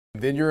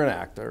Then you're an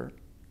actor,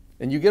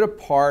 and you get a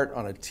part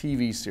on a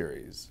TV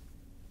series,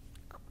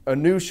 a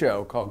new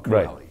show called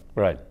Corelli.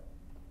 Right.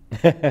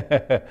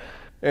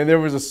 And there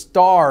was a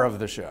star of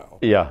the show.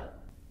 Yeah.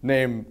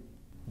 Named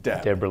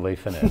Deb. Deborah Lee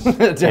Finesse.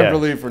 Deborah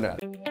Lee Finesse.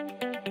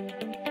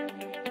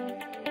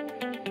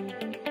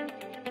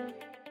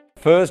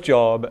 First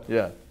job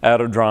out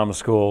of drama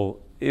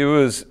school, it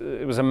was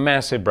a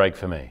massive break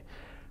for me.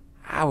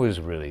 I was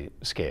really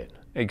scared.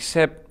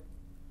 Except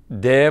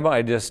Deb,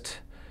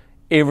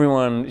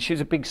 she's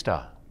a big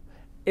star.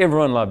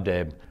 Everyone loved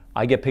Deb.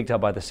 I get picked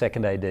up by the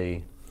second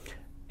AD,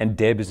 and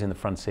Deb is in the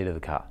front seat of the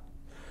car.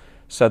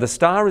 So the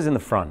star is in the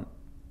front.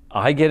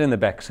 I get in the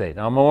back seat.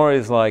 I'm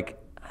always like,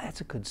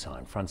 that's a good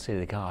sign, front seat of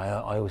the car.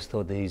 I always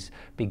thought these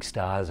big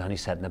stars only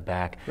sat in the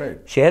back. Right.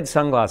 She had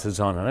sunglasses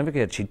on, and I never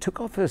forget, she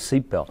took off her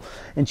seatbelt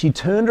and she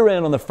turned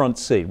around on the front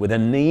seat with her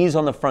knees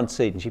on the front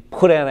seat, and she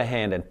put out her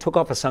hand and took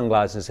off her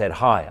sunglasses and said,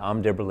 "Hi,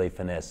 I'm Deborah Lee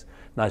Finesse.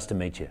 Nice to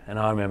meet you." And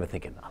I remember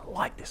thinking, I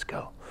like this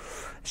girl.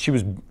 She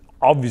was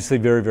obviously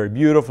very, very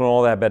beautiful and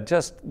all that, but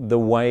just the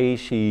way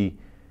she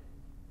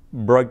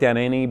broke down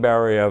any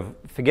barrier of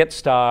forget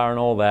star and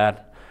all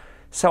that.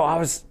 So I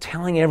was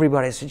telling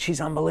everybody, I said,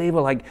 she's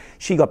unbelievable. Like,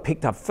 she got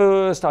picked up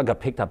first, I got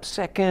picked up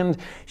second.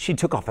 She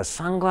took off her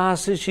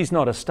sunglasses. She's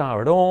not a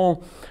star at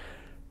all.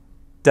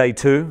 Day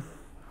 2,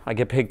 I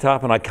get picked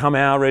up and I come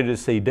out ready to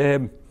see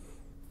Deb.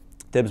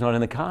 Deb's not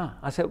in the car.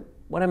 I said,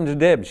 "What happened to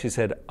Deb?" She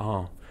said,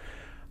 "Oh,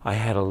 I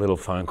had a little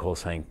phone call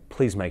saying,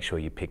 please make sure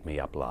you pick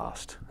me up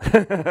last."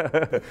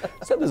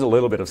 So there's a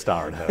little bit of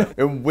star in her.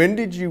 And when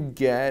did you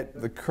get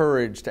the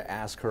courage to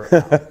ask her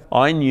out?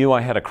 I knew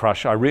I had a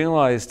crush. I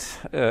realized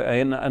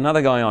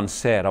another guy on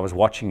set, I was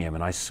watching him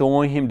and I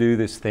saw him do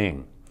this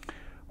thing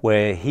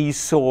where he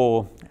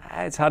saw,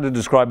 it's hard to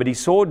describe, but he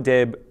saw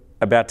Deb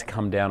about to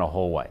come down a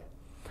hallway.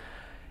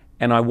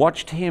 And I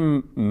watched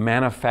him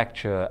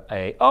manufacture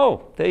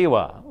oh, there you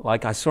are.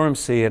 Like, I saw him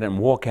see it and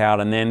walk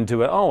out and then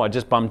do oh, I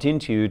just bumped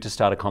into you to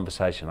start a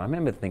conversation. I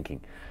remember thinking,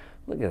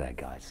 look at that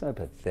guy, so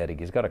pathetic.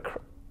 He's got a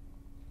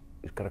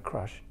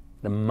crush.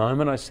 The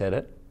moment I said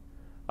it,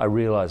 I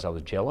realized I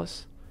was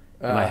jealous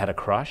and I had a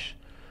crush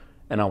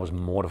and I was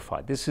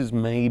mortified. This is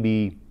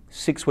maybe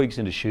 6 weeks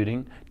into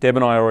shooting. Deb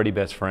and I are already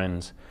best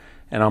friends.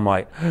 And I'm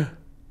like,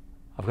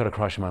 I've got a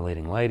crush on my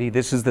leading lady.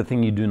 This is the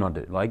thing you do not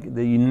do. Like,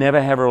 you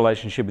never have a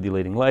relationship with your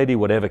leading lady.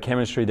 Whatever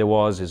chemistry there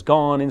was is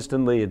gone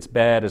instantly. It's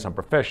bad, it's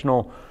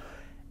unprofessional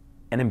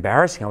and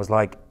embarrassing. I was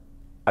like,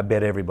 I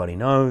bet everybody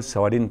knows.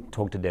 So I didn't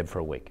talk to Deb for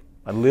a week.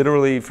 I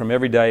literally, from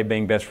every day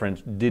being best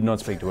friends, did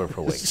not speak to her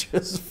for a week.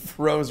 Just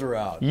froze her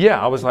out.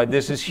 Yeah, I was like,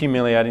 this is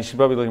humiliating. She's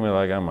probably looking at me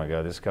like, oh my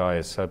God, this guy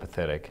is so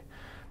pathetic.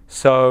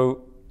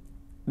 So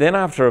then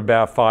after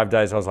about 5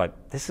 days, I was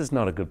like, this is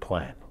not a good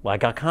plan.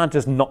 Like, I can't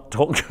just not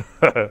talk to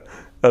her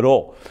at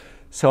all.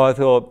 So I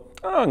thought,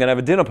 oh, I'm gonna have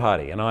a dinner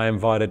party. And I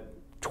invited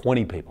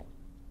 20 people.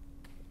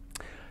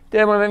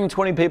 Deb, I'm having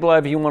 20 people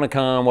over, you wanna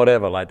come,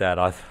 whatever, like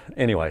that.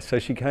 Anyway, so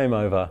she came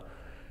over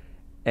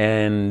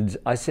and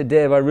I said,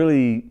 Deb,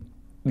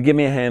 give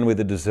me a hand with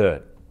the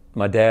dessert.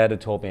 My dad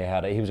had taught me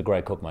he was a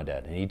great cook, my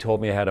dad, and he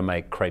taught me how to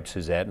make crepe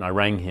Suzette, and I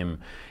rang him.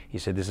 He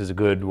said, this is a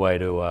good way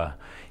to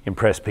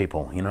impress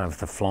people, you know, with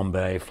the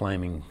flambe,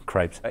 flaming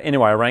crepes.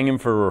 Anyway, I rang him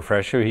for a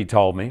refresher, he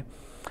told me,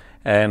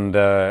 and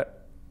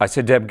I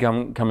said, Deb,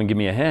 come and give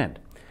me a hand.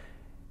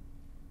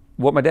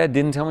 What my dad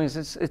didn't tell me is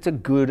it's a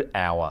good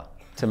hour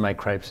to make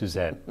crepe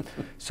Suzette.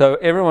 So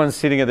everyone's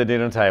sitting at the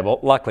dinner table.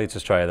 Luckily it's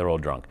Australia, they're all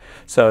drunk.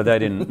 So they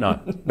didn't know.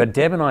 But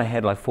Deb and I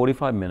had like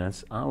 45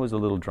 minutes. I was a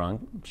little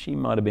drunk. She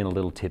might have been a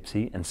little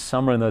tipsy. And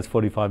somewhere in those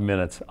 45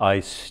 minutes,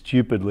 I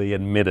stupidly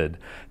admitted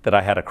that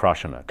I had a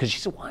crush on her. Because she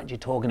said, why aren't you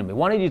talking to me?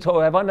 Why didn't you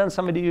talk? Have I done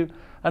something to you?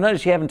 I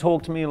noticed you haven't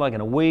talked to me like in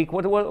a week.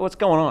 What's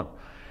going on?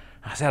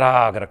 I said,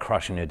 I've got a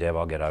crush on you, Deb.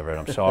 I'll get over it.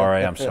 I'm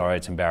sorry.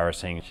 It's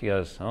embarrassing. She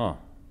goes, oh,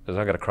 because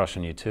I got a crush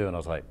on you too. And I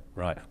was like,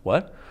 right,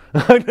 what?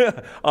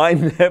 I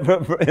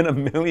never in a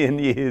million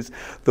years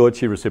thought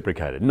she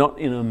reciprocated. Not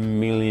in a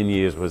million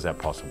years was that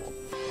possible.